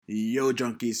Yo,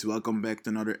 junkies, welcome back to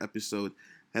another episode.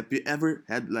 Have you ever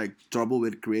had trouble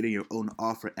with creating your own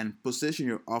offer and position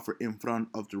your offer in front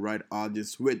of the right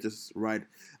audience with just right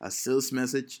a sales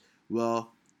message?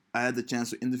 Well, I had the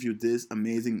chance to interview this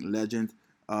amazing legend,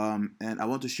 and I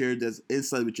want to share this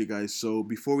insight with you guys. So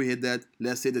before we hit that,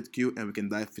 let's hit that cue and we can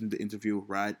dive into the interview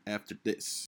right after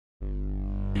this.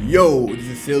 Yo, this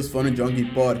is Sales Funnel Junkie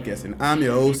Podcast, and I'm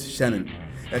your host, Shannon.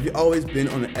 Have you always been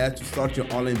on the edge to start your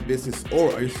online business,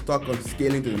 or are you stuck on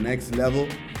scaling to the next level?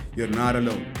 You're not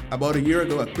alone. About a year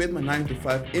ago, I quit my 9 to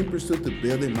 5 in pursuit to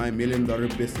building my $1 million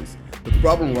business. The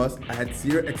problem was I had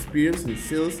zero experience in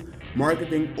sales,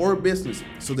 marketing, or business.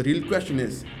 So the real question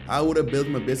is, how would I build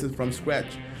my business from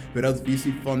scratch without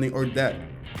VC funding or debt?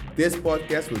 This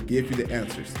podcast will give you the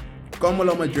answers. Come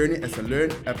along my journey as I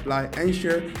learn, apply, and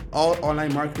share all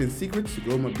online marketing secrets to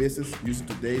grow my business using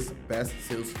today's best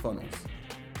sales funnels.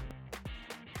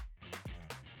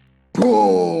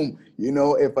 Boom!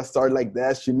 If I start like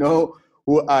that,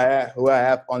 who I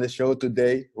have on the show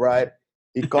today, right?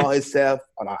 He called himself,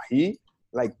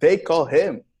 they call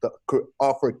him the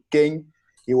offer king.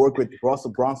 He worked with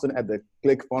Russell Brunson at the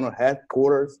ClickFunnels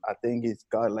headquarters. I think he's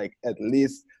got at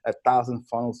least 1,000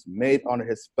 funnels made under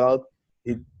his belt.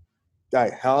 He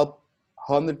helped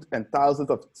hundreds and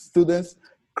thousands of students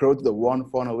grow to the One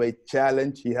Funnel Away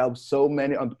challenge. He helps so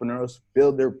many entrepreneurs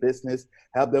build their business,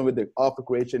 help them with the offer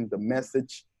creation, the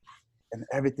message, and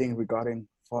everything regarding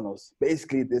funnels.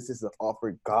 Basically, this is the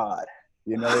offer god.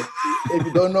 If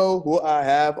you don't know who I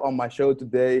have on my show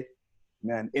today,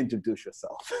 man, introduce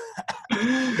yourself.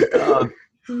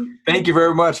 Thank you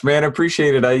very much, man. I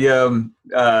appreciate it.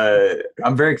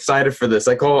 I'm very excited for this.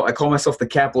 I call myself the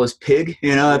capitalist pig.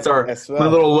 That's my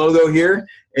little logo here.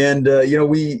 And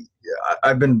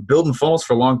I've been building funnels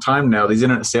for a long time now, these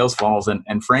internet sales funnels,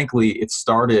 and frankly, it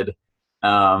started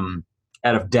out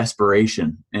of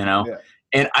desperation, Yeah.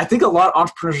 And I think a lot of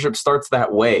entrepreneurship starts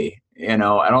that way. I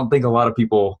don't think a lot of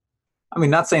people,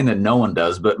 not saying that no one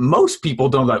does, but most people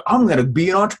don't I'm going to be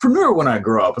an entrepreneur when I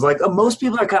grow up. It's most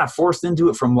people are kind of forced into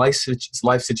it from life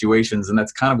situations, and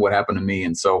that's kind of what happened to me.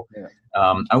 And so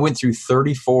I went through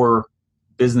 34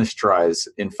 business tries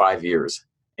in 5 years,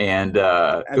 and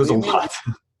it was a lot.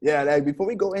 Yeah, before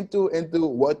we go into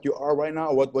what you are right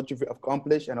now, what you've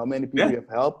accomplished and how many people you have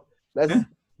helped, let's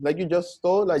you just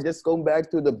told, just going back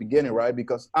to the beginning, right?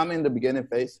 Because I'm in the beginning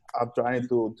phase. I'm trying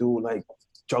to do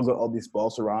juggle all these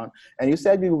balls around. And you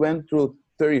said you went through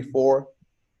 34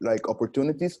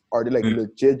 opportunities. Are they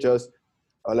legit just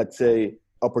let's say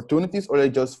opportunities, or are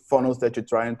they just funnels that you're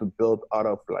trying to build out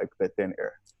of the thin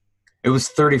air? It was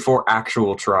 34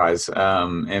 actual tries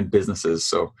and businesses.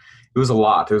 So it was a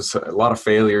lot. It was a lot of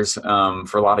failures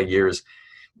for a lot of years.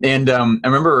 And I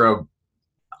remember,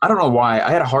 I don't know why,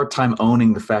 I had a hard time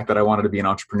owning the fact that I wanted to be an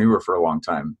entrepreneur for a long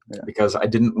time because I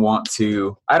didn't want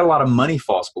to. I had a lot of money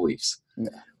false beliefs. Yeah.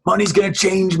 Money's going to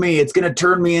change me. It's going to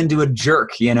turn me into a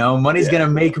jerk. Money's going to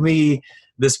make me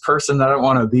this person that I don't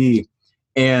want to be.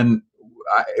 And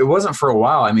it wasn't for a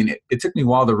while. It took me a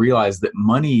while to realize that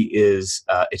money is,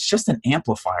 it's just an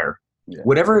amplifier. Yeah.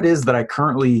 Whatever it is that I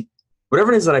truly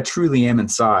am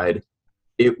inside,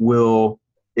 it will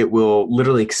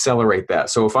literally accelerate that.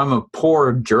 So if I'm a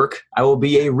poor jerk, I will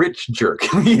be a rich jerk,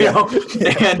 know?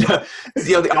 And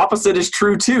the opposite is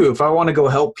true too. If I want to go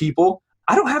help people,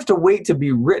 I don't have to wait to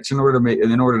be rich in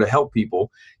order to help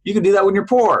people. You can do that when you're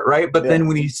poor, right? But then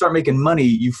when you start making money,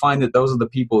 you find that those are the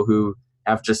people who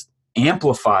have just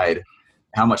amplified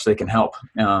how much they can help.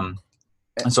 And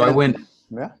so I went.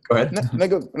 Yeah. Go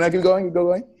ahead. Keep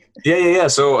going. Yeah.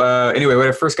 So anyway, when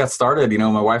I first got started,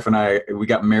 my wife and I, we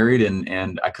got married,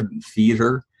 and I couldn't feed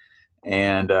her,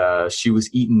 and she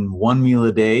was eating one meal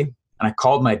a day. And I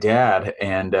called my dad,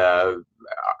 and I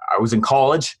was in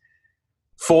college,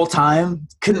 full time,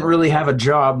 couldn't really have a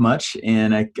job much,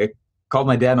 and I called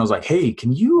my dad and I was like, "Hey,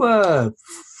 can you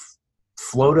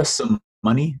float us some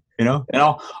money?" And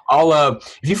I'll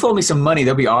if you float me some money,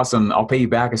 that'd be awesome. I'll pay you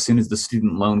back as soon as the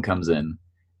student loan comes in.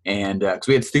 And because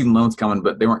we had student loans coming,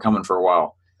 but they weren't coming for a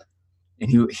while. And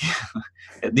he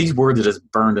these words are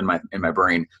just burned in my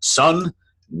brain. Son,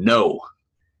 no.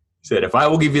 He said, if I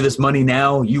will give you this money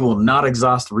now, you will not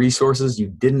exhaust resources you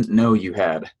didn't know you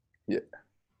had. Yeah.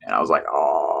 And I was like,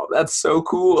 oh, that's so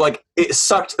cool. It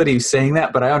sucked that he was saying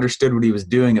that, but I understood what he was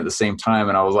doing at the same time.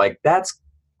 And I was like, that's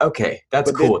okay.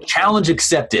 That's cool. Challenge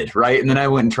accepted, right? And then I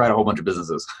went and tried a whole bunch of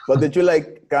businesses. But did you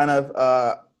kind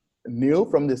of knew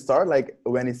from the start,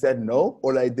 when he said no,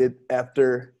 or did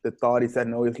after the thought he said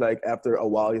no, it's after a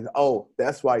while, he's oh,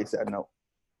 that's why he said no?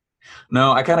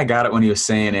 No, I kind of got it when he was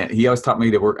saying it. He always taught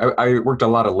me to work. I worked a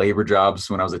lot of labor jobs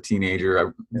when I was a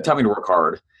teenager. He taught me to work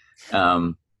hard.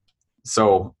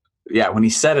 So yeah, when he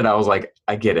said it, I was like,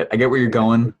 I get it. I get where you're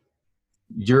going.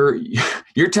 You're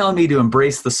telling me to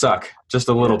embrace the suck just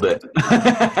a little bit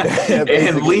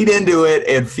and lead into it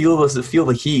and feel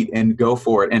the heat and go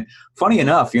for it. And funny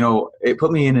enough, it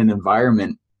put me in an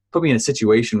environment, put me in a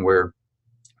situation where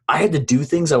I had to do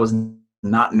things I was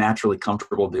not naturally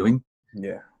comfortable doing.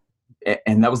 Yeah.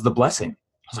 And that was the blessing.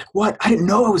 I was like, what? I didn't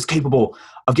know I was capable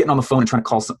of getting on the phone and trying to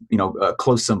call,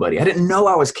 close somebody. I didn't know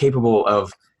I was capable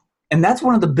of. And that's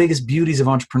one of the biggest beauties of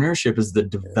entrepreneurship is the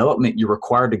development you're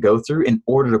required to go through in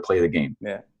order to play the game.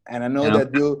 Yeah. And I know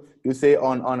that you say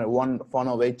on a one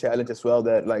funnel away challenge as well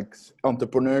that like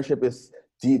entrepreneurship is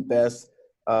the best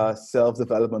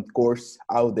self-development course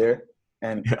out there.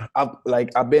 And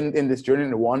I've been in this journey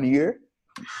in 1 year,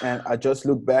 and I just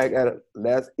look back at it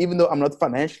even though I'm not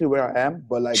financially where I am,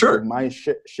 but like the mind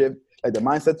shift, like the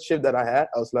mindset shift that I had,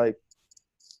 I was like,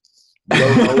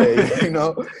 no way,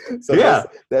 So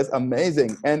that's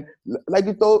amazing. And like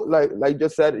you told, like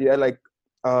just said, like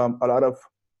a lot of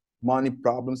money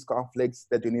problems, conflicts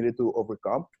that you needed to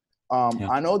overcome.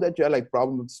 I know that you had like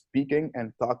problems speaking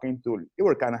and talking to. You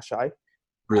were kind of shy.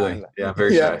 Really?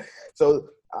 Very shy. So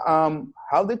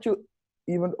how did you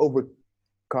even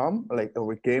overcame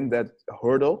that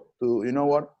hurdle to, you know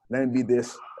what? Let me be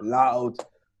this loud.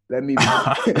 Let me,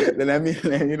 let me,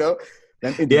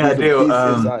 I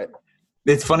do.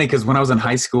 It's funny because when I was in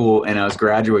high school and I was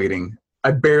graduating,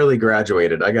 I barely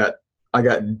graduated. I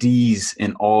got D's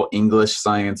in all English,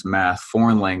 science, math,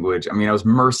 foreign language. I mean, I was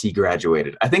Mercy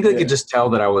graduated. I think they could just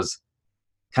tell that I was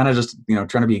kind of just,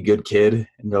 trying to be a good kid.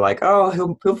 And they're like, oh,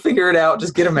 he'll figure it out.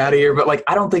 Just get him out of here. But like,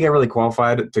 I don't think I really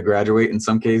qualified to graduate in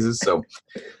some cases. So,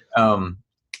 so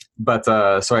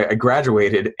I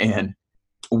graduated, and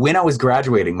when I was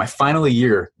graduating, my final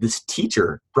year, this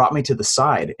teacher brought me to the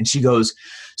side and she goes,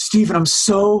 Stephen, I'm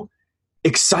so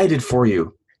excited for you.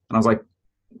 And I was like,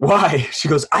 why? She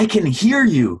goes, I can hear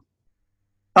you.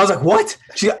 I was like, what?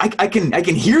 I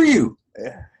can hear you.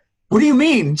 Yeah. What do you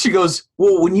mean? She goes,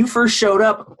 well, when you first showed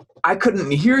up, I couldn't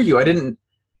hear you.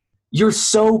 You're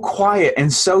so quiet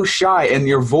and so shy, and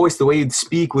your voice, the way you'd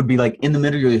speak would be like in the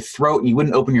middle of your throat and you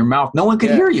wouldn't open your mouth. No one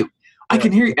could hear you. I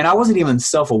can hear you. And I wasn't even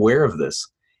self-aware of this.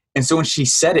 And so when she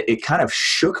said it, it kind of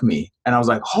shook me. And I was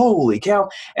like, holy cow.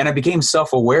 And I became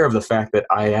self-aware of the fact that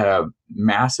I had a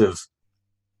massive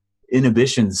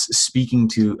inhibitions speaking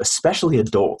to especially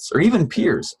adults or even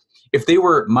peers. If they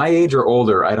were my age or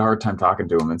older, I had a hard time talking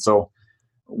to them. And so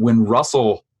when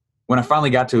I finally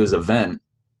got to his event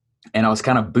and I was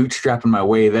kind of bootstrapping my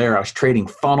way there, I was trading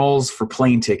funnels for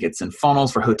plane tickets and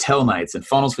funnels for hotel nights and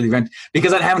funnels for the event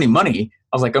because I didn't have any money.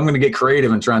 I was like, I'm going to get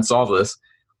creative and try and solve this.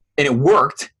 And it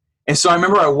worked. And so I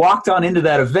remember I walked on into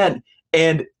that event,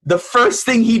 and the first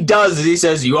thing he does is he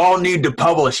says, you all need to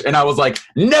publish. And I was like,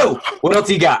 no, what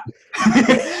else you got?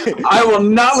 I will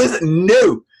not listen.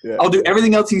 No, I'll do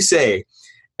everything else you say.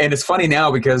 And it's funny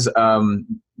now because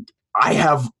I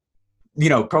have,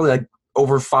 probably like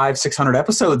over 500-600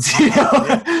 episodes,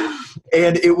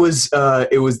 and it was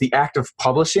the act of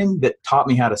publishing that taught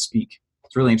me how to speak.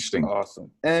 It's really interesting.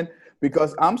 Awesome. And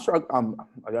because I'm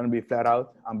going to be flat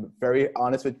out. I'm very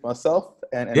honest with myself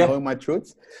and knowing my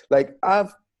truths. Like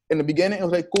in the beginning, it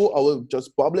was like, cool, I will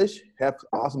just publish, have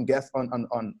awesome guests on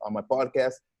my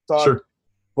podcast, talk. Sure.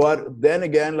 But then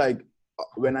again, like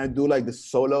when I do like the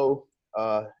solo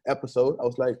episode, I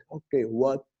was like, okay,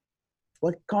 what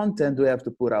content do I have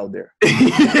to put out there?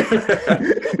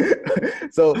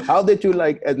 So how did you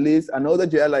at least, I know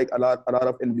that you had a lot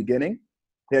of in the beginning,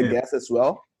 you had guests as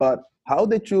well, but how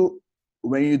did you,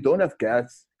 when you don't have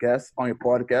guests on your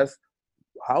podcast,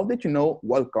 how did you know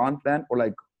what content or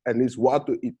at least what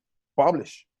to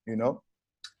publish,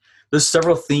 There's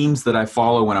several themes that I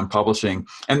follow when I'm publishing.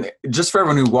 And just for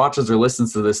everyone who watches or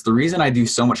listens to this, the reason I do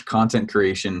so much content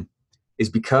creation is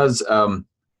because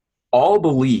all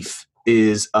belief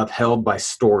is upheld by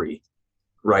story,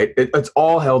 right? It's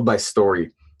all held by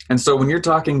story. And so when you're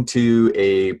talking to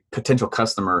a potential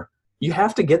customer, you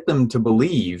have to get them to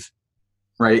believe,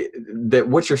 right, that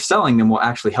what you're selling them will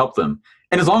actually help them.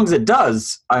 And as long as it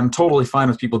does, I'm totally fine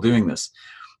with people doing this.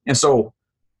 And so,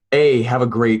 have a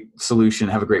great solution,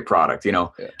 have a great product,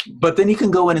 But then you can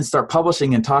go in and start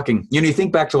publishing and talking. You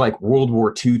think back to World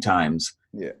War II times.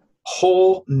 Yeah.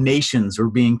 Whole nations were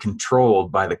being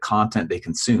controlled by the content they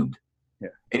consumed. Yeah.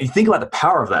 And you think about the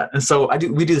power of that. And so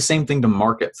we do the same thing to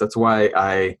markets. That's why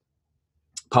I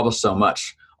publish so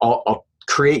much. I'll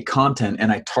create content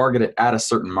and I target it at a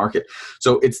certain market.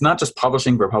 So it's not just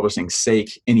publishing for publishing's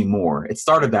sake anymore. It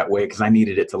started that way because I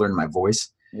needed it to learn my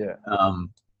voice. Yeah.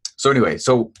 So anyway,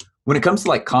 so when it comes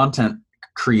to content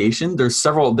creation, there's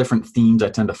several different themes I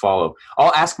tend to follow.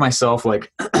 I'll ask myself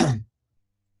like,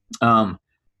 what am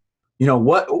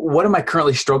I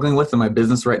currently struggling with in my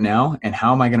business right now, and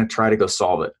how am I going to try to go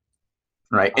solve it?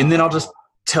 Right. And then I'll just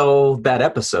tell that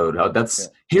episode.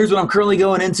 Here's what I'm currently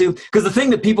going into. Because the thing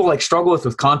that people like struggle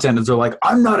with content is they're like,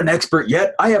 I'm not an expert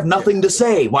yet. I have nothing to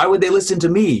say. Why would they listen to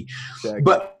me? Exactly.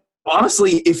 But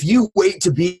honestly, if you wait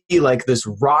to be like this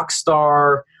rock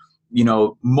star,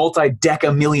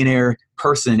 multi-deca millionaire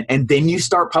person, and then you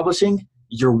start publishing,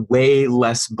 you're way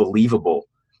less believable.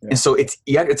 Yeah. And so it's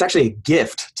actually a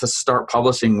gift to start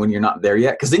publishing when you're not there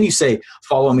yet. Because then you say,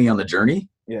 follow me on the journey.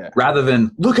 Yeah. Rather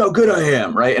than look how good I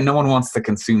am, right? And no one wants to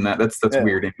consume that. That's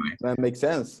weird anyway. That makes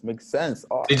sense.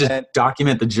 Oh, you just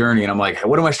document the journey, and I'm like,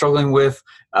 what am I struggling with?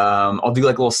 I'll do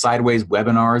like little sideways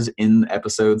webinars in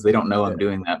episodes. They don't know I'm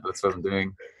doing that, but that's what I'm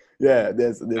doing. Yeah,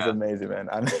 that's amazing, man.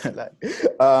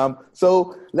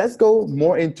 So let's go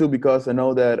more into, because I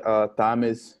know that time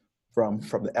is from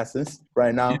the essence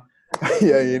right now.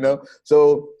 Yeah,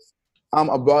 So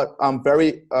I'm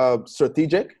very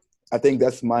strategic. I think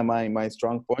that's my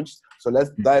strong points. So let's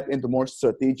dive into more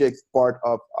strategic part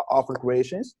of offer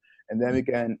creations, and then we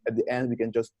can, at the end, we can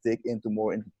just dig into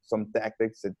some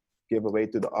tactics that give away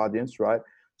to the audience, right?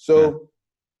 So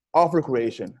offer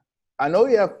creation. I know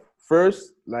you have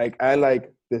first, I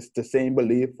like the same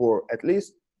belief for at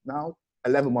least now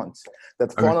 11 months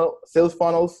that sales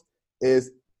funnels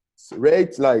is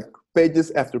rates like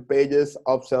pages after pages,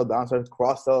 upsell, downsell,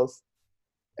 cross sells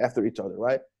after each other,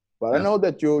 right? But I know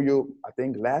that you, I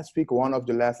think last week, one of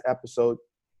the last episode,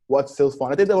 what sales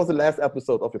funnel, I think that was the last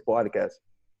episode of your podcast.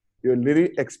 You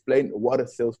literally explained what a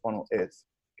sales funnel is.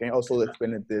 Can you also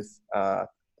explain it this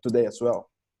today as well?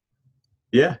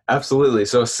 Yeah, absolutely.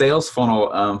 So a sales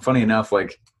funnel, funny enough,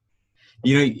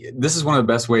 this is one of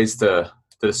the best ways to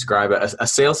describe it. A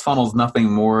sales funnel is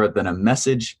nothing more than a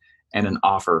message and an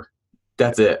offer.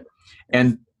 That's it.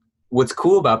 And what's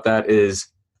cool about that is,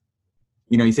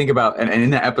 you think about, and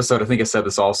in that episode, I think I said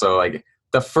this also, like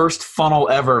the first funnel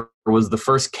ever was the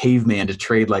first caveman to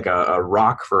trade like a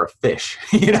rock for a fish,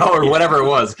 or whatever it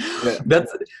was. Yeah.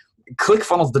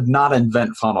 ClickFunnels did not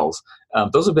invent funnels.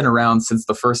 Those have been around since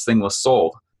the first thing was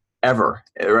sold ever,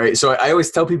 right? So I always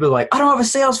tell people like, I don't have a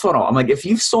sales funnel. I'm like, if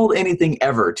you've sold anything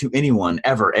ever to anyone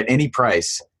ever at any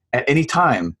price at any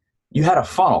time, you had a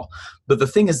funnel. But the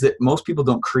thing is that most people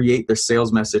don't create their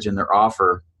sales message and their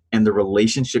offer and the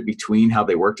relationship between how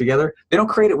they work together. They don't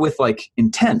create it with like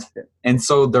intent. And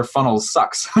so their funnel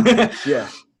sucks. Yeah.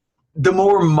 The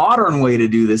more modern way to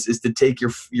do this is to take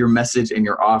your message and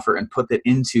your offer and put that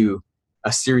into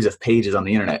a series of pages on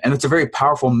the internet. And it's a very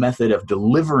powerful method of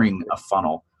delivering a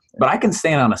funnel. But I can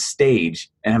stand on a stage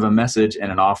and have a message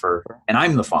and an offer, and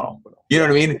I'm the funnel. You know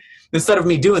what I mean? Instead of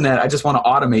me doing that, I just want to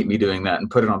automate me doing that and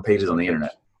put it on pages on the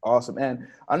internet. Awesome. And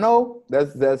I know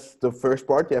that's the first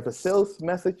part. You have a sales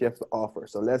message, you have the offer.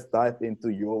 So let's dive into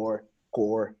your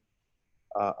core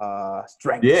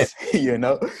strengths.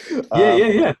 Yeah.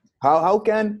 Yeah. How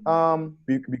can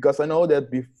because I know that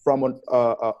from an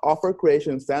offer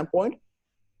creation standpoint,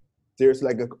 there's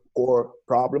like a core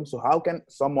problem. So how can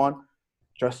someone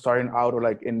just starting out or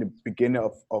like in the beginning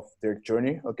of their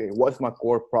journey, okay, what's my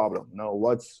core problem?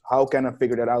 How can I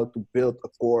figure that out to build a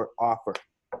core offer?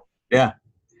 Yeah.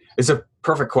 It's a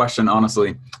perfect question,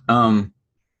 honestly.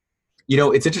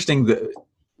 It's interesting that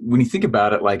when you think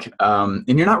about it, and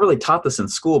you're not really taught this in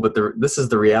school, but this is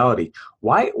the reality.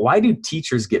 Why do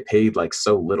teachers get paid like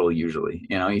so little usually?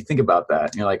 You think about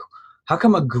that and you're like, how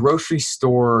come a grocery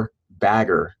store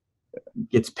bagger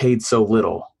gets paid so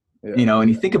little? Yeah. And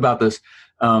you think about this,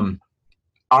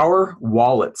 our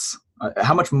wallets,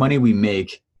 how much money we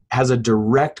make has a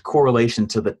direct correlation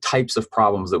to the types of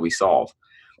problems that we solve.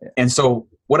 Yeah. And so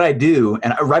what I do,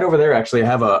 and right over there, actually, I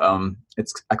have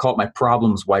I call it my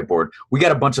problems whiteboard. We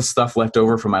got a bunch of stuff left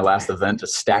over from my last event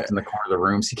just stacked in the corner of the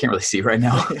room. So you can't really see right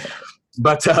now,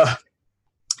 but, so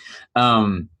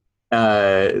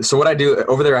what I do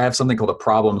over there, I have something called a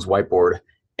problems whiteboard,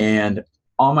 and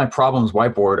on my problems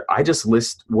whiteboard, I just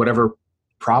list whatever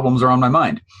problems are on my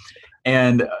mind.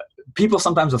 And people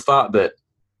sometimes have thought that,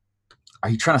 are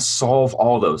you trying to solve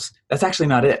all those? That's actually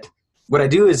not it. What I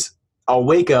do is I'll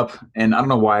wake up, and I don't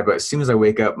know why, but as soon as I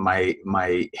wake up, my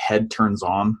head turns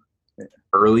on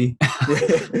early.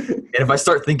 And if I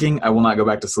start thinking, I will not go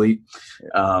back to sleep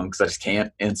because I just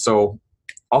can't. And so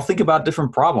I'll think about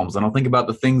different problems, and I'll think about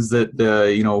the things that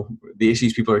the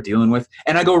issues people are dealing with,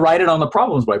 and I go write it on the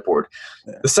problems whiteboard.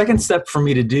 Yeah. The second step for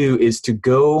me to do is to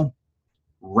go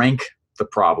rank the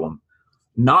problem.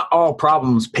 Not all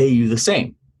problems pay you the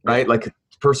same, right? Like a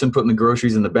person putting the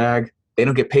groceries in the bag, they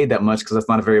don't get paid that much because that's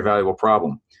not a very valuable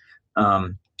problem.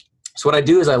 So what I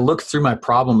do is I look through my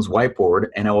problems whiteboard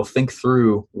and I will think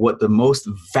through what the most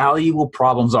valuable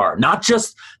problems are. Not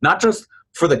just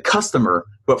for the customer,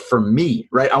 but for me,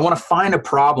 right? I want to find a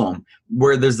problem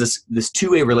where there's this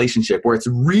two-way relationship where it's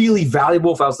really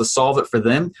valuable if I was to solve it for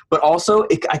them, but also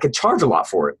I could charge a lot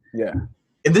for it. Yeah.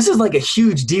 And this is like a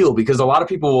huge deal because a lot of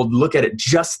people will look at it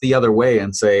just the other way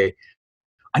and say,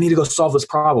 I need to go solve this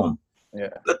problem. Yeah.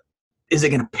 But is it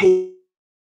going to pay?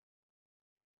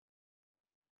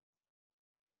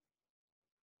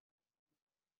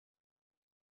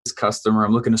 This customer,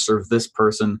 I'm looking to serve this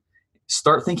person.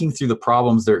 Start thinking through the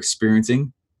problems they're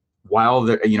experiencing while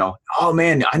they're, oh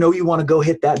man, I know you want to go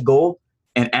hit that goal.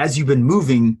 And as you've been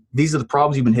moving, these are the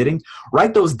problems you've been hitting.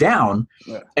 Write those down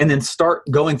and then start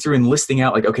going through and listing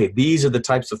out like, okay, these are the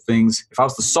types of things. If I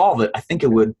was to solve it, I think it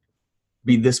would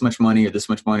be this much money or this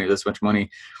much money or this much money.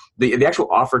 The actual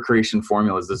offer creation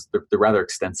formulas, they're rather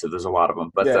extensive. There's a lot of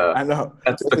them, but I know.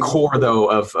 That's the core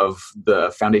though of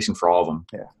the foundation for all of them.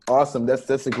 Yeah, awesome. That's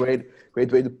a great way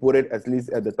to put it. At least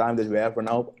at the time that we have for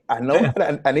now. I know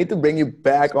I need to bring you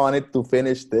back on it to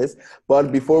finish this,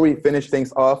 but before we finish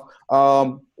things off,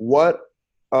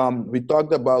 we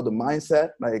talked about the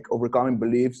mindset, like overcoming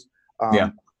beliefs.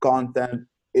 Content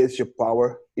is your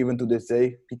power. Even to this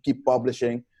day, you keep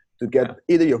publishing to get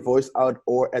either your voice out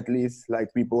or at least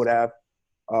like people would have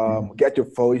get your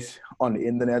voice on the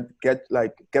internet,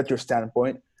 get your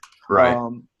standpoint. Right.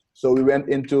 So we went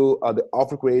into the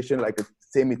offer creation, like a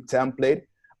semi-template.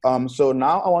 So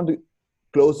now I want to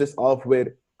close this off with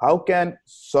how can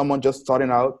someone just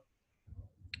starting out,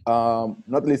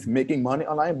 not at least making money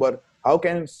online, but how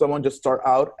can someone just start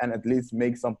out and at least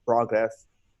make some progress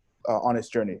on his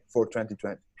journey for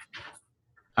 2020?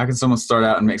 How can someone start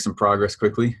out and make some progress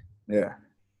quickly? Yeah.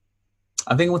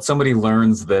 I think when somebody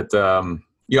learns that,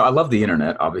 I love the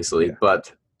internet, obviously,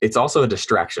 but it's also a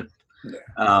distraction.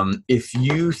 Yeah. If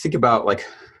you think about like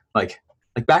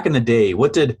back in the day,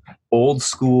 what did old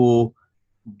school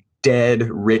dead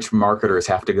rich marketers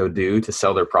have to go do to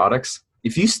sell their products?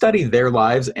 If you study their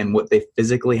lives and what they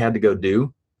physically had to go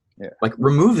do, like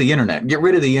remove the internet, get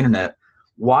rid of the internet,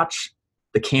 watch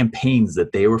the campaigns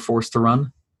that they were forced to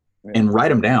run and write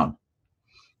them down.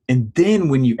 And then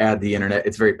when you add the internet,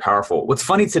 it's very powerful. What's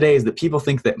funny today is that people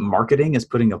think that marketing is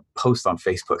putting a post on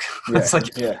Facebook. It's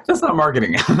that's not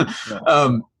marketing.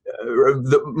 No.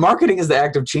 The marketing is the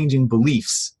act of changing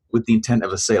beliefs with the intent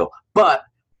of a sale. But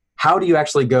how do you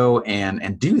actually go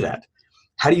and do that?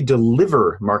 How do you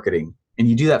deliver marketing? And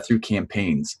you do that through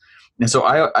campaigns. And so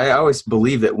I always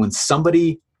believe that when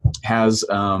somebody has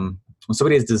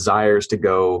desires to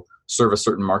go serve a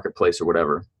certain marketplace or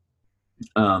whatever,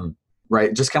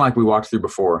 right, just kind of like we walked through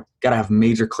before, got to have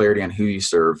major clarity on who you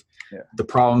serve, the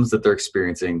problems that they're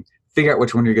experiencing, figure out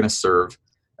which one you're going to serve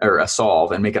or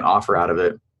solve and make an offer out of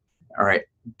it. All right.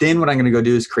 Then what I'm going to go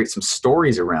do is create some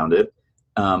stories around it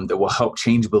that will help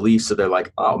change beliefs. So they're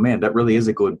like, oh man, that really is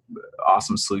a good,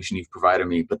 awesome solution you've provided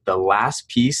me. But the last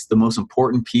piece, the most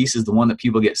important piece is the one that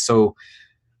people get. So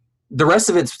the rest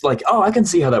of it's like, oh, I can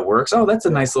see how that works. Oh, that's a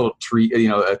nice little treat,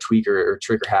 a tweak or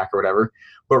trick or hack or whatever.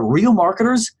 But real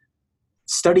marketers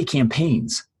study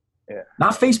campaigns,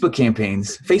 not Facebook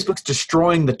campaigns. Facebook's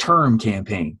destroying the term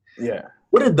campaign. Yeah.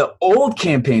 What did the old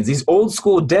campaigns, these old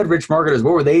school dead rich marketers,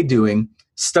 what were they doing?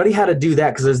 Study how to do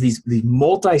that, because there's these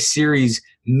multi-series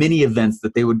mini events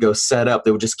that they would go set up.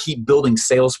 They would just keep building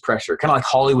sales pressure, kind of like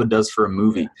Hollywood does for a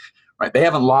movie, right? They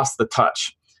haven't lost the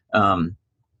touch. And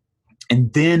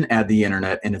then add the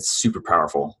internet, and it's super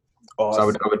powerful.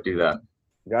 Awesome. So I would do that.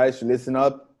 Guys, listen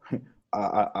up.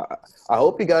 I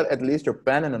hope you got at least your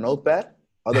pen and a notepad.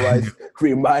 Otherwise,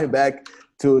 rewind back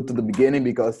to the beginning,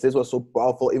 because this was so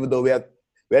powerful, even though we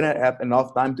didn't have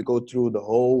enough time to go through the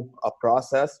whole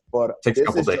process, but takes a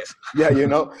couple days.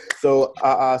 So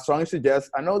I strongly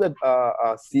suggest. I know that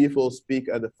Steve will speak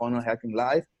at the Funnel Hacking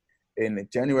Live in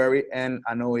January, and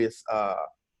I know his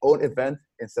own event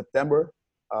in September,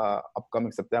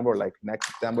 upcoming September, like next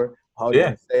September. How do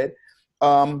you say it?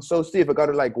 So Steve, I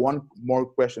got like one more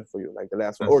question for you, like the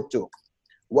last one or two.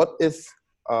 What is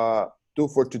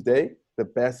for today the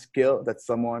best skill that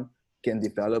someone can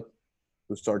develop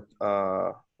to start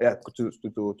to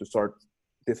start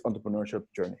this entrepreneurship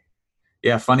journey?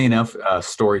 Yeah, funny enough,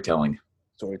 storytelling.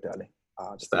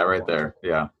 Just that right there.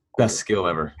 Yeah, best skill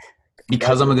ever.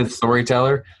 Because I'm a good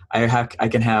storyteller, I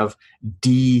can have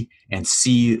D and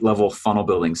C level funnel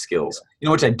building skills.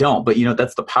 Which I don't, but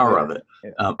that's the power of it.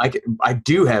 I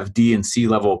do have D and C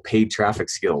level paid traffic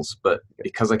skills, but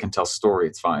because I can tell story,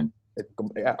 it's fine.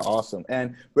 Yeah, awesome.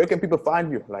 And where can people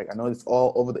find you? Like, I know it's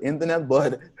all over the internet,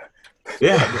 but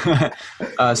Yeah.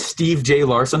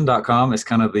 SteveJLarson.com is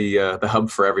kind of the hub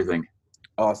for everything.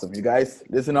 Awesome. You guys,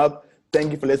 listen up.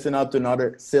 Thank you for listening up to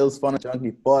another Sales Funnel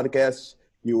Junkie podcast.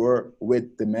 You were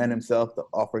with the man himself, the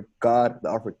offer God, the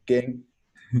offer king.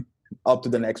 Up to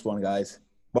the next one, guys.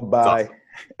 Bye-bye. Awesome.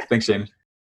 Thanks, Shane.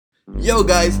 Yo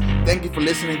guys, thank you for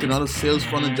listening to another Sales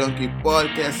Funnel Junkie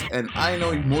podcast. And I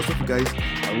know most of you guys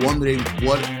are wondering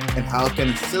what and how can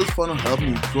a sales funnel help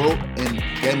me grow and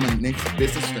get my next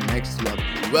business to the next level.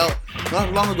 Well,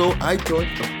 not long ago I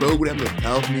joined a program that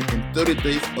helped me in 30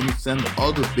 days understand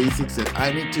all the basics that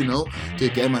I need to know to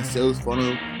get my sales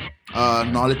funnel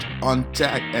knowledge on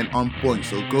track and on point.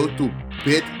 So go to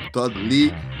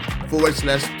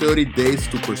bit.ly/30 days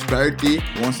to prosperity.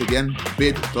 Once again,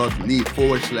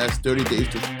 bit.ly/30 days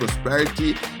to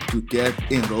prosperity to get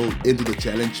enrolled into the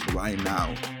challenge right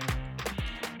now.